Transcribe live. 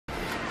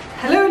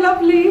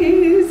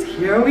lovelies,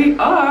 here we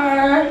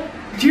are.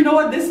 Do you know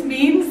what this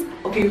means?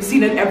 Okay, you've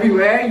seen it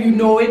everywhere, you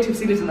know it, you've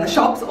seen it in the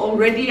shops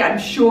already, I'm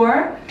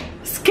sure.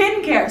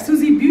 SkinCare,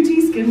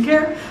 SuzieBeauty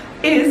skincare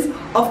is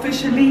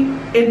officially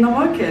in the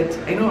market.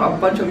 I know a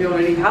bunch of you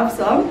already have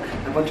some,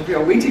 a bunch of you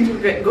are waiting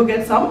to go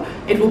get some.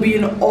 It will be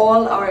in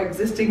all our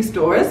existing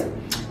stores.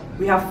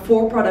 We have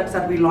 4 products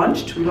that we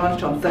launched. We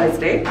launched on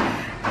Thursday.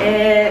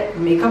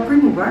 Makeup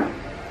remover.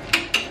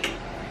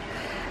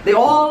 They're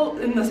all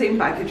in the same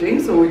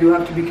packaging, so you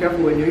have to be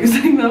careful when you're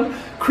using them.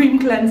 Cream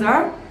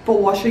cleanser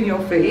for washing your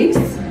face.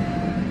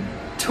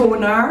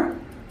 Toner,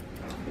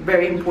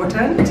 very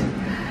important.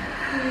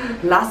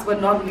 Last but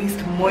not least,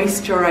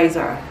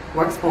 moisturizer.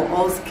 Works for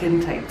all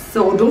skin types.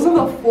 So those are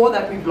the 4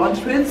 that we've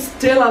launched with.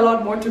 Still a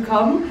lot more to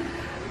come.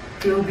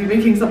 We'll be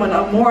making some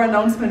more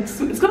announcements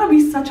soon. It's gonna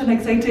be such an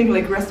exciting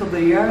rest of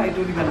the year. I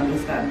don't even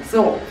understand.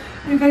 So,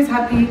 are you guys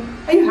happy?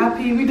 Are you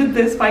happy? We did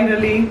this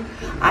finally.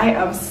 I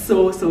am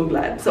so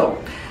glad. So,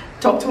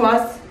 talk to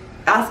us,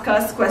 ask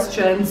us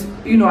questions.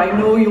 You know, I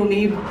know you'll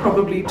need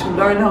probably to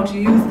learn how to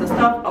use the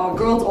stuff. Our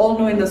girls all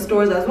know in the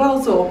stores as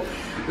well. So,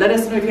 let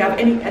us know if you have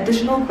any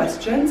additional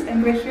questions,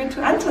 and we're here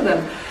to answer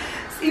them.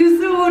 See you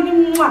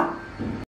soon. Mwah.